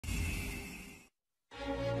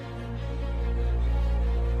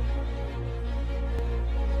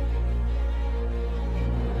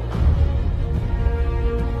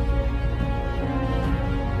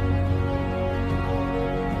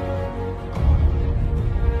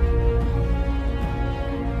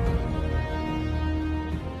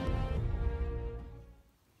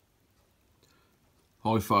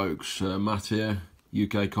Hi folks, Matt here,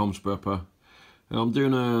 UK Comms Prepper. I'm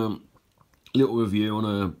doing a little review on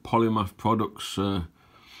a Polymath Products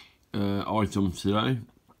item today.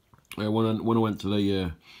 When I went to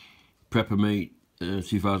the Prepper Meet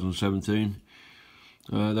 2017,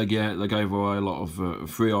 they gave away a lot of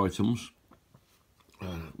free items.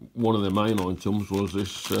 One of the main items was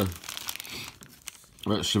this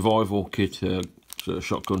survival kit,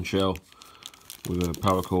 shotgun shell with a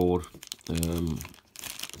paracord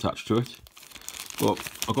attached to it. But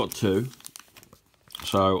I got two,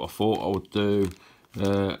 so I thought I would do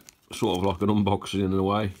sort of like an unboxing in a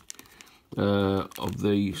way of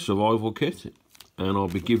the survival kit, and I'll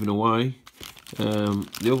be giving away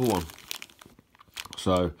the other one.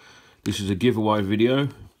 So this is a giveaway video,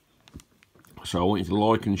 so I want you to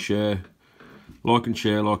like and share,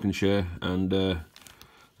 and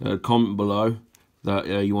comment below that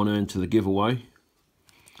you want to enter the giveaway,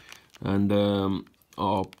 and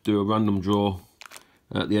I'll do a random draw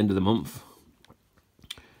at the end of the month,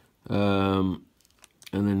 and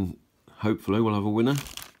then hopefully we'll have a winner.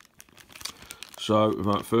 So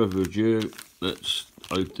without further ado, let's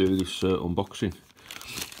do this unboxing.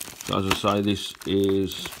 So as I say, this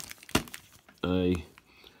is a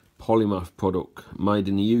Polymath product made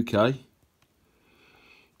in the UK.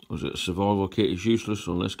 Was it a survival kit? Is useless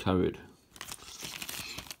unless carried.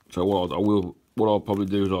 So what I'll probably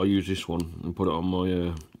do is I'll use this one and put it on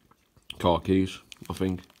my car keys, I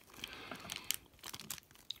think.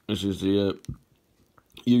 This is the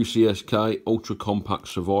UCSK Ultra Compact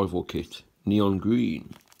Survival Kit, neon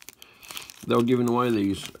green. They were giving away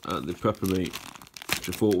these at the Prepper Meet, which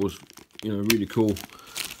I thought was, really cool.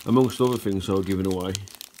 Amongst other things they were giving away,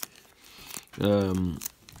 they're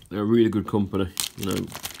a really good company,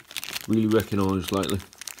 really recognised lately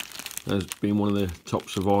as being one of the top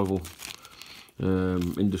survival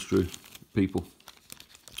industry people.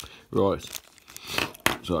 Right,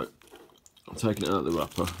 so I'm taking it out of the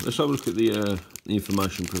wrapper. Let's have a look at the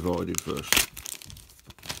information provided first.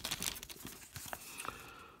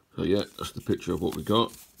 So yeah, that's the picture of what we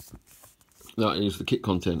got. That is the kit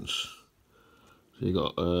contents. So you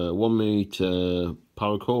got 1 metre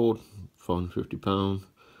paracord, £550,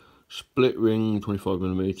 split ring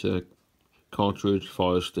 25mm, cartridge,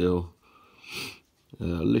 fire steel,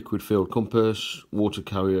 liquid filled compass, water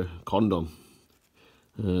carrier, condom,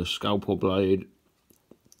 scalpel blade,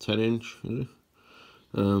 10-inch, is it?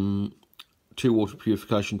 2 water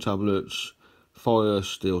purification tablets, fire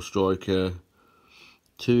steel striker,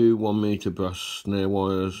 2 1 metre brass snare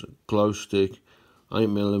wires, glow stick, 8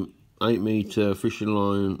 metre fishing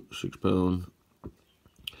line, £6,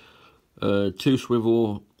 2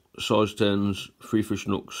 swivel size 10s, 3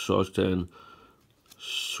 fishing hooks size 10,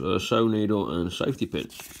 sew needle and safety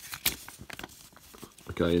pins.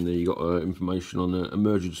 Okay, and then you got information on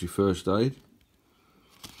emergency first aid.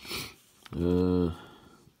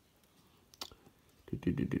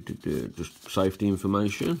 Just safety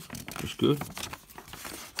information, that's good.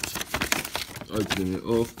 Opening it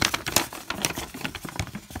up.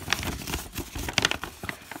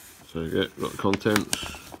 So yeah, got the contents.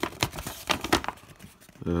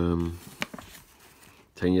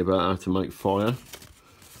 Telling you about how to make fire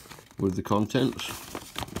with the contents.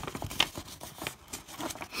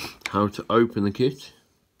 How to open the kit.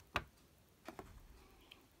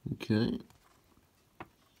 Okay.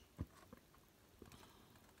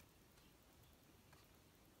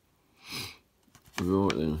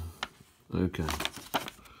 Right then. Okay.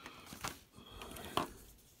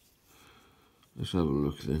 Let's have a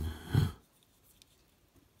look then.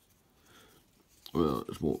 Well,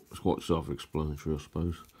 it's quite self-explanatory, I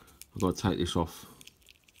suppose. I've got to take this off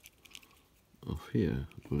here,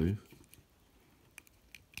 I believe.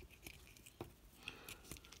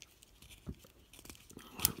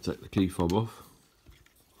 Take the key fob off.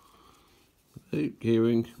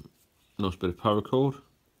 Keyring, nice bit of paracord.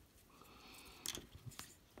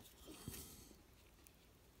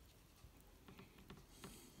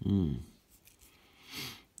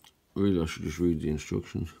 Really, I should just read the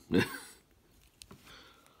instructions.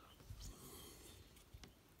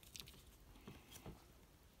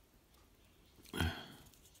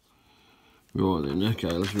 Right then,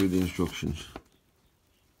 okay, let's read the instructions.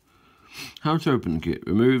 How to open the kit.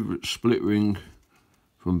 Remove split ring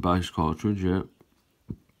from base cartridge, yeah.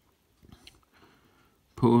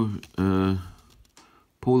 Pull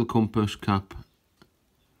the compass cap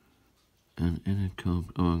and inner cap.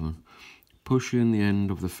 Oh, hang on. Push in the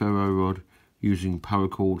end of the ferro rod using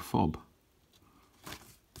paracord fob.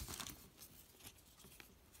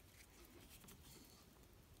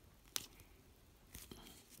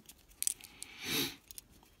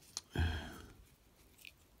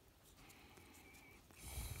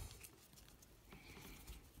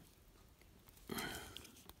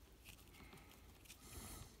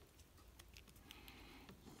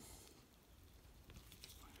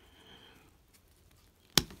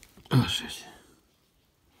 That's it.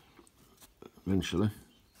 Eventually.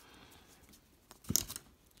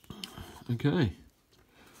 Okay.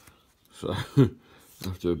 So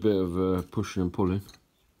after a bit of pushing and pulling,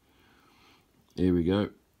 here we go.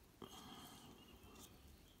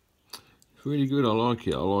 It's really good. I like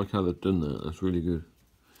it. I like how they've done that. That's really good.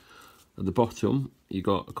 At the bottom, you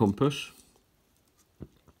got a compass.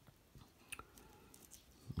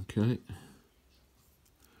 Okay.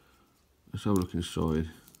 Let's have a look inside.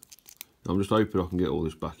 I'm just hoping I can get all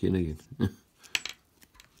this back in again.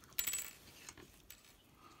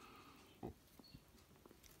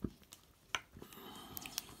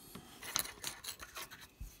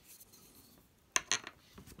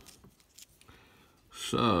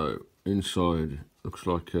 So inside looks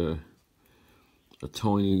like a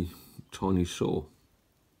tiny saw.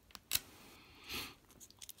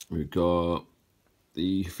 We've got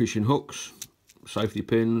the fishing hooks, safety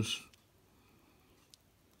pins,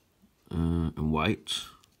 and weights.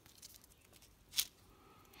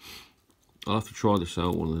 I'll have to try this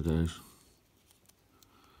out one of the days.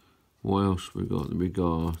 What else we got? We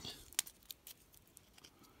got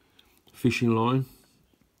fishing line.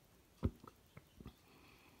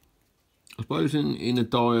 I suppose in a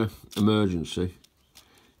dire emergency,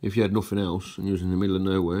 if you had nothing else and you was in the middle of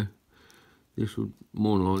nowhere, this would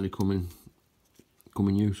more than likely come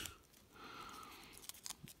in use.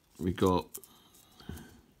 We've got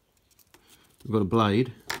a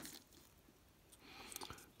blade.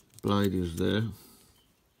 Blade is there.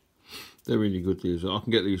 They're really good, these. I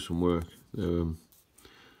can get these from work. And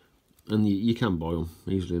you can buy them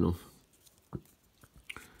easily enough.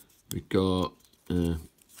 We've got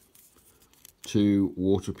 2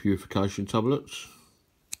 water purification tablets.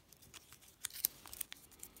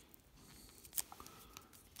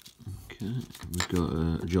 Okay, we've got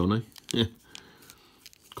a Johnny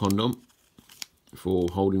condom for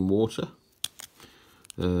holding water.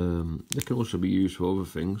 They can also be used for other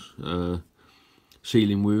things,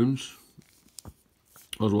 sealing wounds.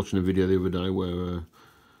 I was watching a video the other day where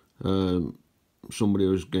somebody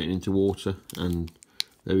was getting into water and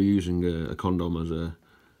they were using a condom as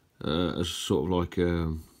sort of like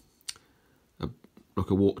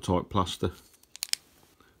a watertight plaster.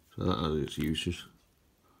 So that has its uses.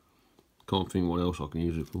 Can't think what else I can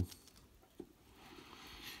use it for.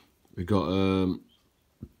 We got a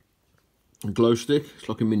glow stick. It's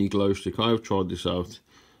like a mini glow stick. I have tried this out.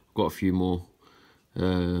 I've got a few more.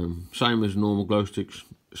 Same as normal glow sticks.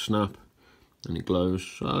 Snap and it glows.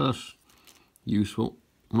 So that's useful.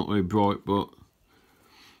 Not very bright, but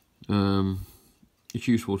it's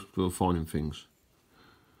useful for finding things.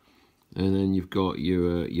 And then you've got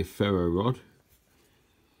your ferro rod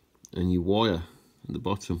and your wire at the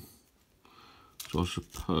bottom. So I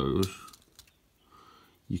suppose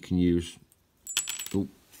you can use your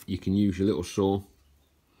little saw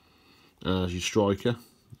as your striker.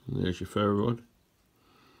 And there's your ferro rod.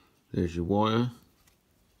 There's your wire.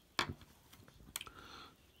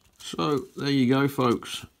 So there you go,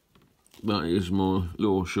 folks. That is my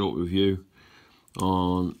little short review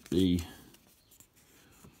on the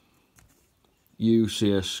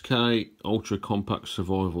UCSK Ultra Compact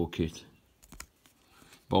Survival Kit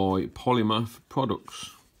by Polymath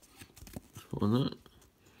Products. Let's find that.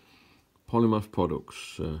 Polymath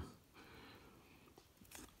Products.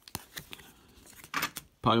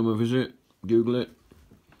 Pay them a visit, Google it.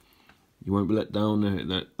 You won't be let down.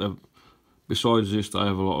 Besides this, they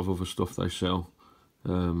have a lot of other stuff they sell,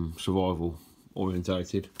 survival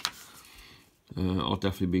orientated. I'll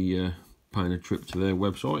definitely be paying a trip to their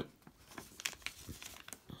website.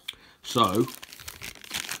 So,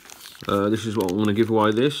 this is what I'm going to give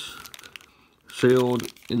away. This sealed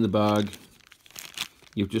in the bag.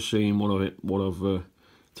 You've just seen what I've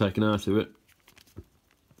taken out of it.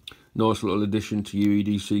 Nice little addition to your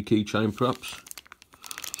EDC keychain, perhaps,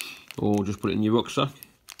 or just put it in your rucksack.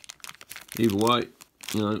 Either way,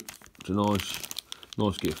 you know, it's a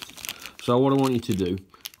nice gift. So what I want you to do,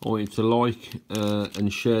 I want you to like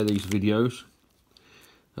and share these videos,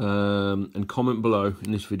 and comment below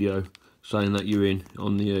in this video saying that you're in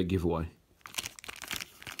on the giveaway.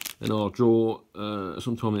 And I'll draw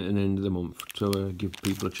sometime at the end of the month to give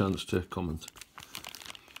people a chance to comment.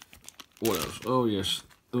 What else? Oh yes,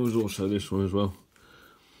 there was also this one as well.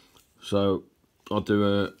 So I'll do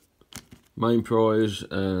a main prize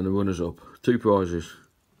and a runners up. 2 prizes.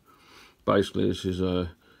 Basically, this is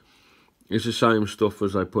it's the same stuff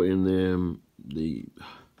as they put in the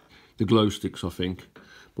glow sticks, I think.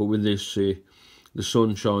 But with this, the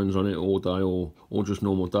sun shines on it all day, or just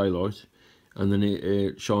normal daylight, and then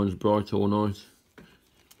it shines bright all night.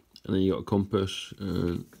 And then you got a compass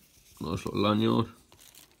and nice little lanyard.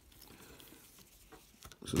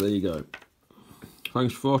 So there you go.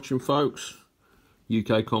 Thanks for watching, folks.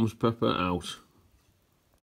 UK Comms Prepper out.